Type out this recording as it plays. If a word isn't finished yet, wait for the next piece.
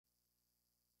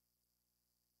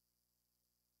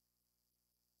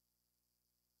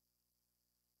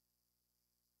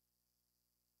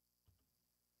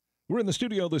We're in the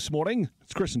studio this morning.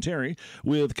 It's Chris and Terry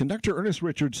with conductor Ernest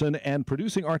Richardson and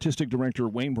producing artistic director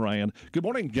Wayne Bryan. Good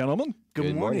morning, gentlemen.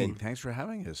 Good morning. Thanks for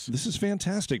having us. This is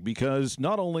fantastic because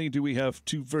not only do we have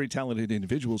two very talented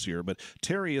individuals here, but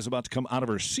Terry is about to come out of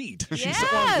her seat. She's so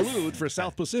unglued for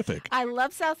South Pacific. I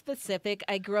love South Pacific.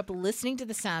 I grew up listening to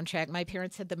the soundtrack. My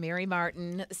parents had the Mary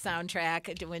Martin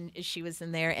soundtrack when she was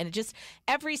in there. And it just,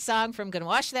 every song from Gonna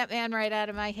Wash That Man Right Out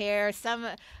of My Hair, some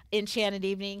Enchanted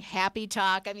Evening, Happy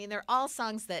Talk. I mean, they're all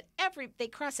songs that they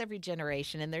cross every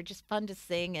generation, and they're just fun to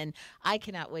sing. And I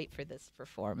cannot wait for this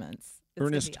performance. It's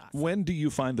Ernest, awesome. when do you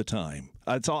find the time?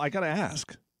 That's all I got to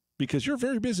ask because you're a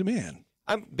very busy man.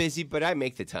 I'm busy, but I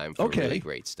make the time for really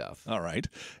great stuff. All right.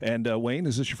 And Wayne,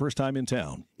 is this your first time in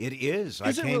town? It is.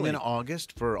 I came in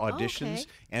August for auditions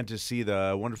and to see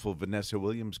the wonderful Vanessa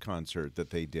Williams concert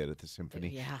that they did at the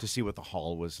Symphony, to see what the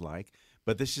hall was like.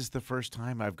 But this is the first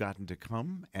time I've gotten to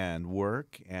come and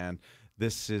work, and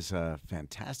this is a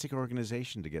fantastic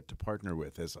organization to get to partner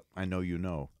with, as I know you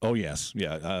know. Oh, yes.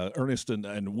 Yeah. Ernest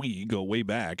and we go way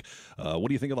back. What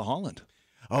do you think of the Holland?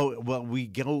 Oh, well, we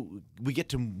get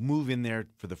to move in there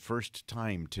for the first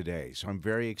time today, so I'm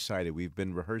very excited. We've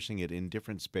been rehearsing it in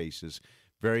different spaces.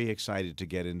 Very excited to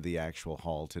get into the actual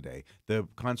hall today. The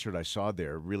concert I saw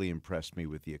there really impressed me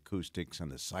with the acoustics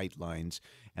and the sight lines,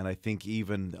 and I think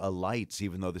even lights,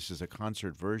 even though this is a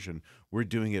concert version, we're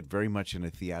doing it very much in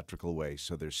a theatrical way.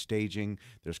 So there's staging,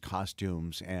 there's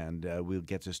costumes, and we'll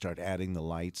get to start adding the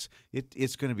lights.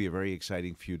 It's going to be a very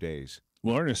exciting few days.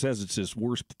 Well, Ernest says it's his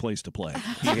worst place to play.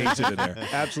 He hates it in there.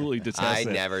 Absolutely detests it.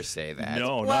 I never say that.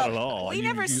 No, not at all. We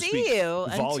never see you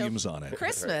volumes until on it.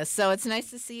 Christmas, so it's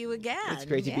nice to see you again. It's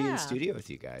great to be in the studio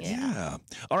with you guys. Yeah.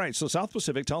 All right, so South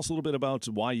Pacific, tell us a little bit about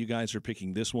why you guys are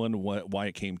picking this one, why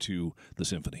it came to the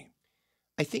Symphony.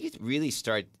 I think it really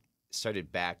started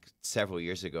back several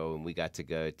years ago when we got to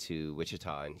go to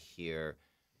Wichita and hear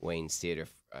Wayne's theater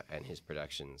and his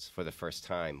productions for the first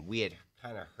time. We had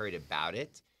kind of heard about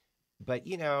it. But,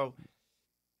 you know,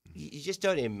 you just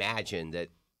don't imagine that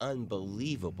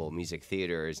unbelievable music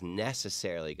theater is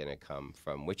necessarily going to come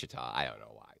from Wichita. I don't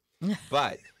know why.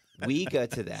 But we go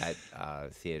to that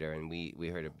theater, and we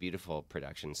heard a beautiful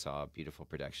production, saw a beautiful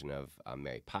production of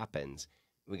Mary Poppins.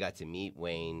 We got to meet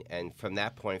Wayne, and from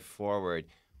that point forward,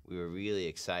 we were really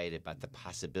excited about the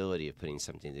possibility of putting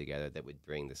something together that would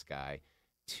bring this guy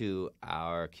to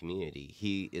our community.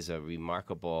 He is a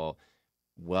remarkable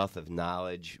wealth of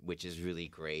knowledge, which is really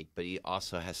great, but he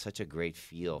also has such a great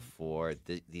feel for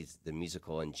the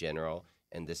musical in general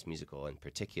and this musical in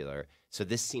particular. So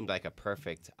this seemed like a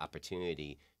perfect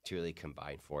opportunity to really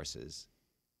combine forces.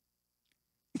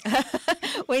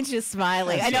 Wayne's just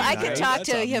smiling. I know I could talk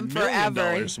to him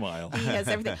forever. Smile. He has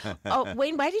everything. Oh,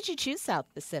 Wayne, why did you choose South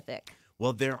Pacific?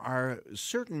 Well, there are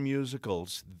certain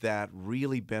musicals that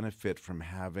really benefit from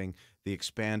having the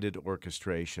expanded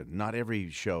orchestration. Not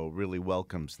every show really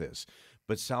welcomes this,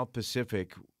 but South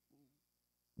Pacific,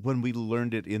 when we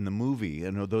learned it in the movie,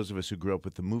 and those of us who grew up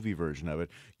with the movie version of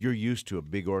it, you're used to a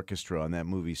big orchestra on that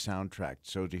movie soundtrack.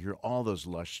 So to hear all those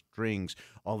lush strings,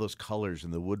 all those colors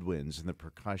and the woodwinds and the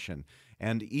percussion,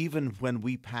 and even when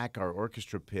we pack our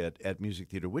orchestra pit at Music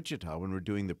Theater Wichita, when we're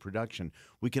doing the production,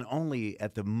 we can only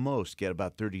at the most get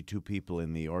about 32 people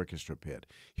in the orchestra pit.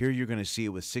 Here you're going to see it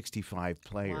with 65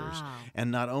 players. Wow. And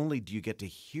not only do you get to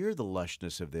hear the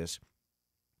lushness of this,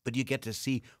 but you get to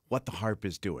see what the harp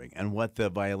is doing and what the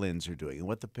violins are doing and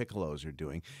what the piccolos are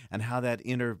doing and how that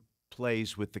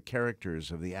interplays with the characters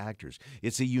of the actors.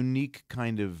 It's a unique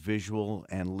kind of visual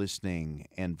and listening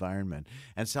environment.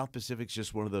 And South Pacific's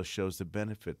just one of those shows that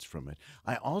benefits from it.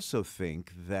 I also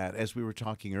think that, as we were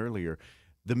talking earlier,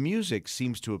 the music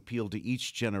seems to appeal to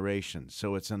each generation.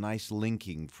 So it's a nice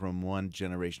linking from one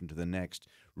generation to the next,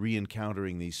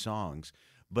 re-encountering these songs.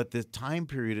 But the time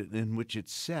period in which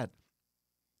it's set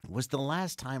was the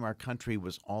last time our country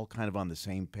was all kind of on the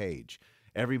same page.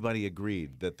 Everybody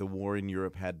agreed that the war in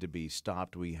Europe had to be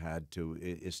stopped. We had to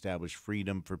establish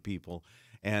freedom for people.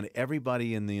 And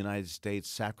everybody in the United States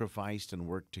sacrificed and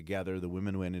worked together. The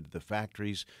women went into the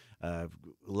factories.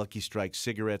 Lucky Strike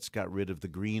cigarettes got rid of the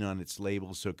green on its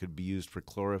label so it could be used for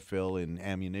chlorophyll in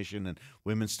ammunition. And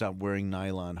women stopped wearing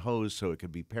nylon hose so it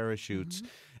could be parachutes. Mm-hmm.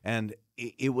 And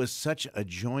it was such a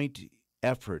joint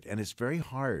effort, and it's very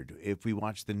hard if we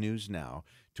watch the news now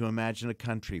to imagine a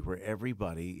country where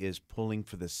everybody is pulling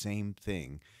for the same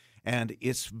thing. And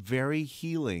it's very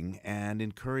healing and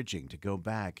encouraging to go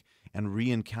back and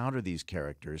re-encounter these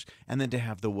characters and then to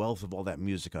have the wealth of all that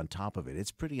music on top of it. It's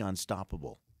pretty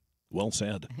unstoppable. Well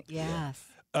said. Yes.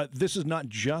 This is not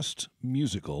just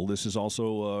musical. This is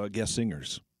also guest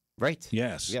singers. Right.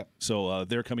 Yes. Yep. So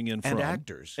they're coming in from... And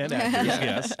actors. And actors,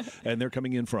 yes. And they're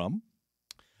coming in from...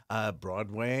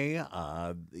 Broadway,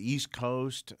 the East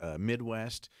Coast,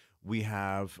 Midwest. We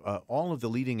have all of the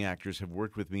leading actors have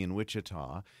worked with me in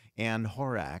Wichita. Anne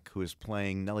Horak, who is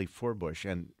playing Nellie Forbush,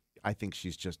 and I think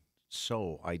she's just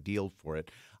so ideal for it.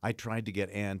 I tried to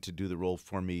get Anne to do the role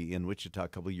for me in Wichita a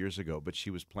couple of years ago, but she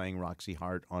was playing Roxy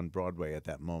Hart on Broadway at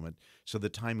that moment, so the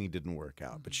timing didn't work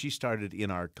out. But she started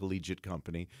in our collegiate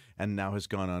company and now has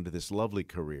gone on to this lovely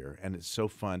career, and it's so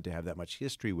fun to have that much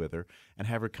history with her and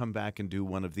have her come back and do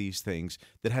one of these things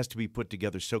that has to be put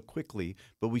together so quickly,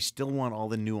 but we still want all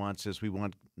the nuances. We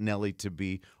want Nellie to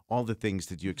be all the things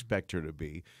that you expect her to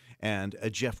be. And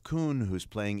Jeff Kuhn, who's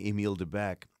playing Emile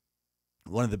Debec,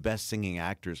 one of the best singing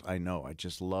actors I know. I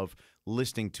just love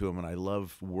listening to him, and I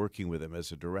love working with him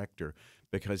as a director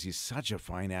because he's such a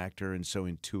fine actor and so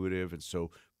intuitive and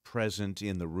so present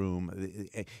in the room.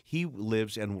 He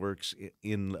lives and works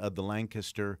in the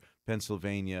Lancaster,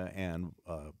 Pennsylvania, and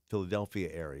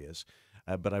Philadelphia areas,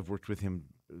 but I've worked with him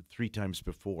 3 times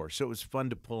before. So it was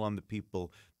fun to pull on the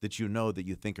people that you know that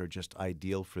you think are just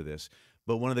ideal for this.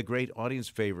 But one of the great audience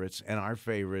favorites, and our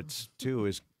favorites too,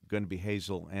 is going to be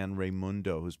Hazel Ann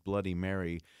Raimundo, who's Bloody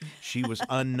Mary. She was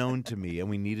unknown to me, and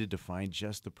we needed to find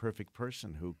just the perfect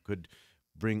person who could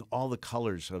bring all the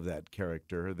colors of that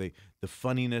character, the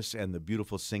funniness and the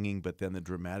beautiful singing, but then the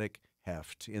dramatic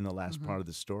heft in the last part of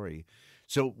the story.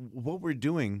 So what we're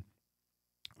doing,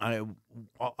 a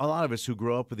lot of us who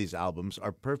grow up with these albums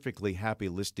are perfectly happy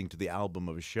listening to the album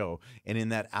of a show, and in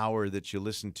that hour that you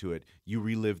listen to it, you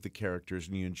relive the characters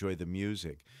and you enjoy the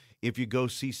music. If you go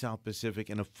see South Pacific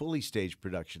in a fully staged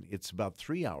production, it's about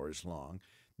 3 hours long.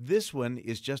 This one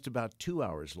is just about 2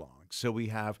 hours long. So we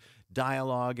have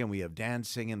dialogue and we have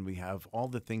dancing and we have all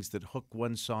the things that hook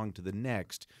one song to the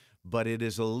next, but it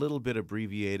is a little bit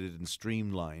abbreviated and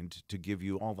streamlined to give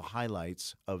you all the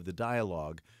highlights of the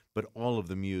dialogue, but all of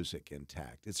the music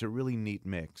intact. It's a really neat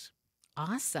mix.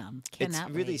 Awesome. It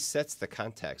Cannot really wait. sets the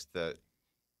context.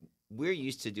 We're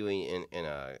used to doing in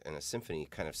a symphony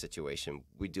kind of situation,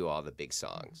 we do all the big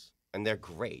songs, and they're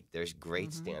great. There's great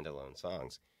standalone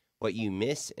songs. What you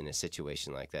miss in a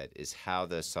situation like that is how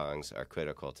those songs are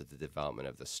critical to the development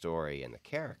of the story and the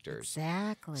characters.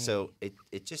 Exactly. So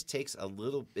it just takes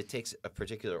it takes a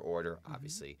particular order,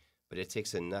 obviously, but it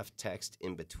takes enough text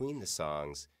in between the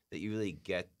songs that you really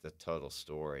get the total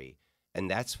story.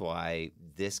 And that's why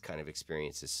this kind of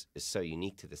experience is so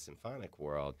unique to the symphonic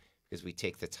world, because we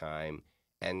take the time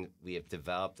and we have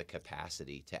developed the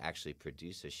capacity to actually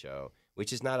produce a show,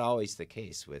 which is not always the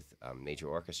case with major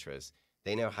orchestras.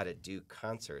 They know how to do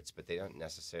concerts, but they don't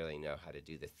necessarily know how to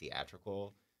do the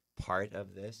theatrical part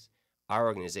of this. Our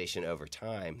organization over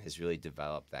time has really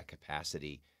developed that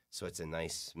capacity, so it's a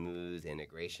nice, smooth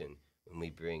integration. When we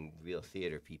bring real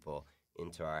theater people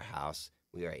into our house,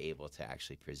 we are able to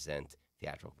actually present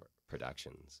theatrical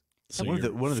productions. So one of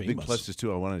the big famous. pluses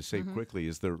too I wanted to say quickly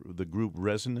is the group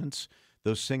Resonance.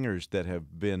 Those singers that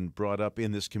have been brought up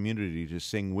in this community to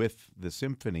sing with the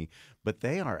symphony, but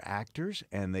they are actors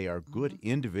and they are good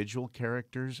individual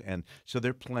characters, and so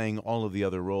they're playing all of the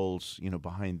other roles,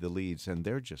 behind the leads, and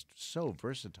they're just so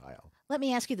versatile. Let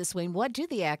me ask you this, Wayne.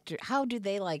 How do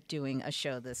they like doing a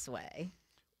show this way?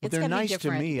 Well, It's they're gonna be nice to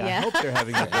different. me. Yeah. I hope they're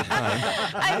having a good time.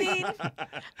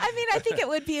 I think it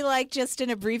would be like just an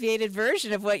abbreviated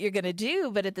version of what you're going to do,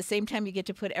 but at the same time, you get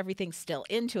to put everything still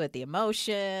into it. The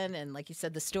emotion, and like you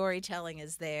said, the storytelling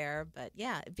is there. But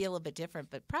yeah, it'd be a little bit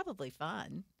different, but probably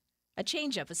fun. A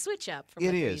change up, a switch up from It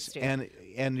what you're is, used to.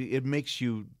 and it makes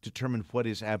you determine what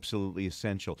is absolutely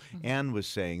essential. Anne was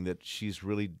saying that she's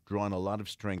really drawn a lot of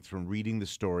strength from reading the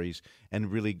stories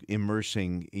and really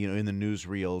immersing, in the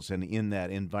newsreels and in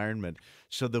that environment,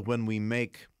 so that when we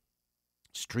make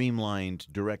streamlined,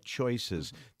 direct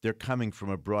choices, they're coming from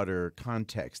a broader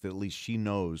context. That at least she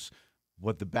knows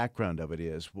what the background of it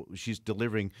is. She's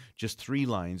delivering just 3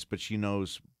 lines, but she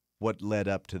knows what led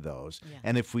up to those. Yeah.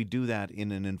 And if we do that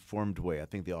in an informed way, I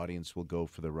think the audience will go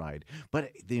for the ride.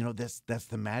 But that's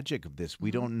the magic of this.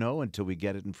 We don't know until we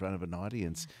get it in front of an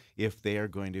audience if they are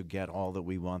going to get all that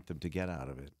we want them to get out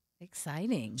of it.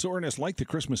 Exciting. So, Ernest, like the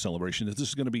Christmas celebration, is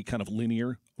this going to be kind of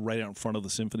linear right out in front of the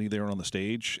symphony there on the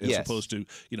stage, as Yes. opposed to,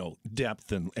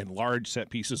 depth and large set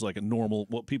pieces like a normal,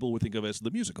 what people would think of as the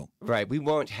musical? Right. We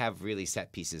won't have really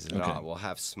set pieces at Okay. all. We'll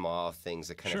have small things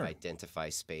that kind Sure. of identify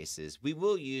spaces. We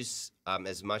will use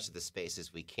as much of the space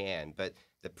as we can, but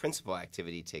the principal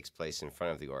activity takes place in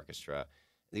front of the orchestra.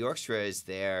 The orchestra is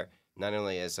there not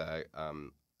only as a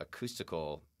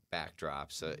acoustical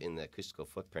backdrop, so in the acoustical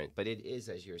footprint, but it is,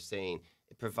 as you're saying,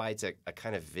 it provides a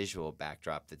kind of visual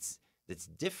backdrop that's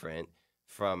different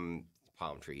from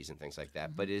palm trees and things like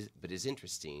that, but is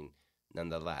interesting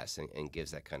nonetheless, and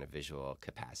gives that kind of visual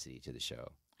capacity to the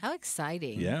show. How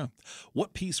exciting. Yeah.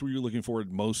 What piece were you looking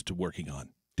forward most to working on?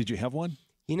 Did you have one?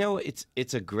 You know,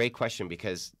 it's a great question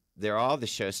because they're all the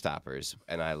showstoppers,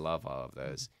 and I love all of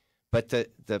those. But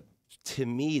to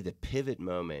me, the pivot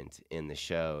moment in the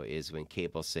show is when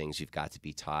Cable sings, "You've got to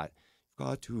be taught,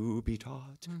 got to be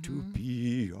taught to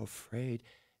be afraid."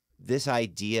 This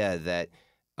idea that,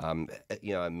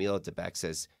 Emile Debec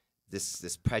says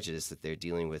this prejudice that they're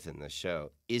dealing with in the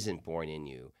show isn't born in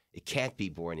you. It can't be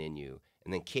born in you.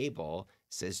 And then Cable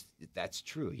says that's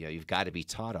true. You've got to be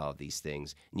taught all of these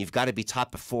things. And you've got to be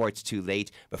taught before it's too late,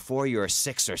 before you're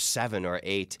 6 or 7 or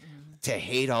 8, to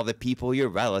hate all the people your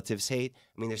relatives hate.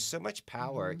 I mean, there's so much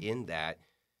power in that.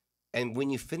 And when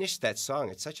you finish that song,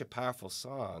 it's such a powerful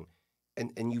song.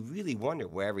 And you really wonder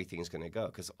where everything's going to go,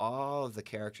 because all of the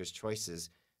characters' choices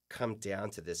come down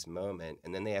to this moment,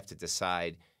 and then they have to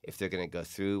decide if they're going to go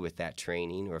through with that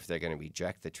training or if they're going to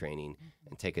reject the training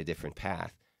and take a different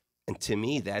path. And to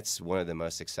me, that's one of the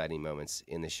most exciting moments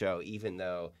in the show, even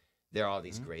though there are all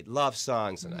these great love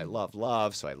songs, and I love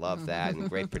love, so I love that, and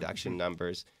great production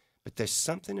numbers. But there's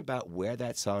something about where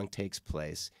that song takes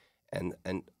place and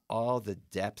all the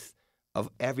depth of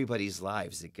everybody's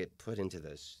lives that get put into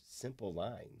those simple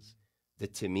lines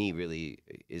that, to me, really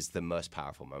is the most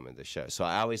powerful moment of the show. So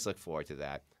I always look forward to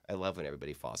that. I love when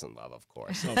everybody falls in love, of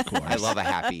course. Of course. I love a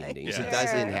happy ending. It does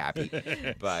end happy.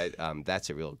 But that's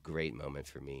a real great moment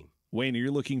for me. Wayne,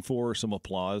 you're looking for some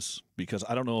applause, because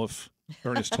I don't know if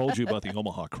Ernest told you about the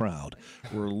Omaha crowd.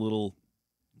 We're a little,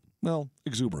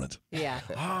 exuberant. Yeah.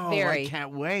 Oh, Very. I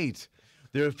can't wait.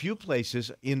 There are a few places,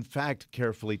 in fact,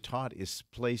 Carefully Taught is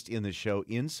placed in the show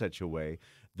in such a way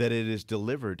that it is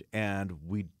delivered, and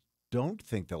we don't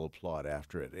think they'll applaud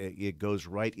after it. It goes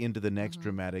right into the next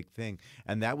dramatic thing,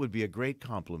 and that would be a great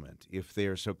compliment if they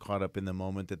are so caught up in the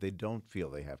moment that they don't feel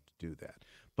they have to do that.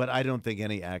 But I don't think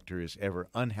any actor is ever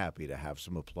unhappy to have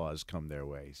some applause come their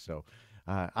way. So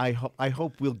I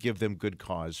hope we'll give them good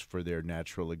cause for their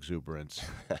natural exuberance.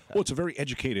 Well, it's a very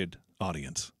educated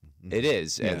audience. It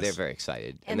is, and Yes. they're very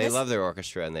excited. And And they this- love their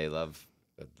orchestra, and they love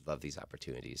these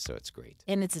opportunities, so it's great.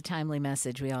 And it's a timely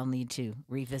message. We all need to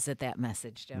revisit that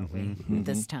message, don't we?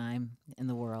 This time in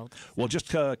the world. Well,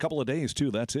 just a couple of days, too.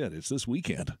 That's it. It's this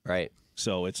weekend. Right.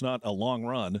 So it's not a long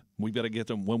run. We've got to get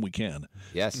them when we can.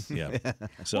 Yes. Yeah.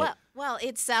 So Well,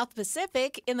 it's South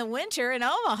Pacific in the winter in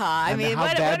Omaha. I And mean, how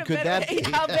bad could that be?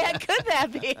 How bad could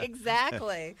that be?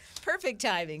 Exactly. Perfect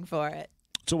timing for it.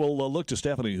 So we'll look to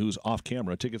Stephanie, who's off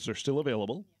camera. Tickets are still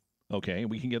available. Okay,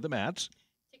 we can get them at.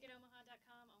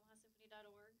 Ticketomaha.com,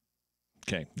 omahasymphony.org.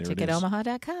 Okay, there it is.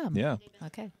 Ticketomaha.com. Yeah.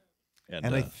 Okay.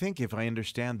 And I think, if I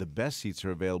understand, the best seats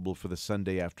are available for the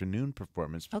Sunday afternoon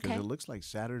performance, because Okay. it looks like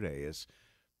Saturday is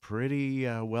pretty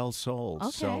well sold.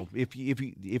 Okay. So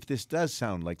if this does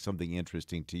sound like something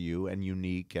interesting to you and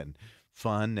unique and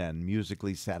fun and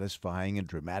musically satisfying and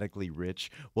dramatically rich,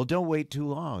 well, don't wait too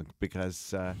long,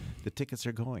 because the tickets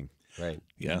are going. Right.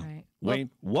 Yeah. All right. Wayne,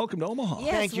 welcome to Omaha.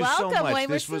 Yeah. Thank Yes, you so welcome, much. Wayne.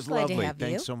 We're This so was glad to lovely. have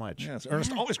Thanks you. so much. Yes,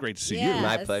 Ernest, always great to see Yeah. you.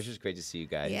 My Yes. pleasure. It's great to see you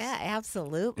guys. Yeah,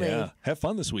 absolutely. Yeah. Have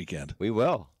fun this weekend. We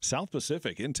will. South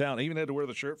Pacific in town. I even had to wear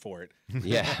the shirt for it.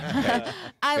 Yeah.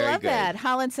 I Very love good. that.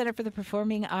 Holland Center for the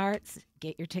Performing Arts.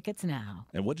 Get your tickets now.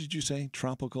 And what did you say?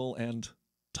 Tropical and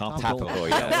topical? Topical,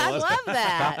 yeah. I love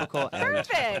that. Topical and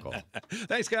Perfect. topical.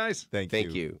 Thanks, guys. Thank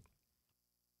Thank you.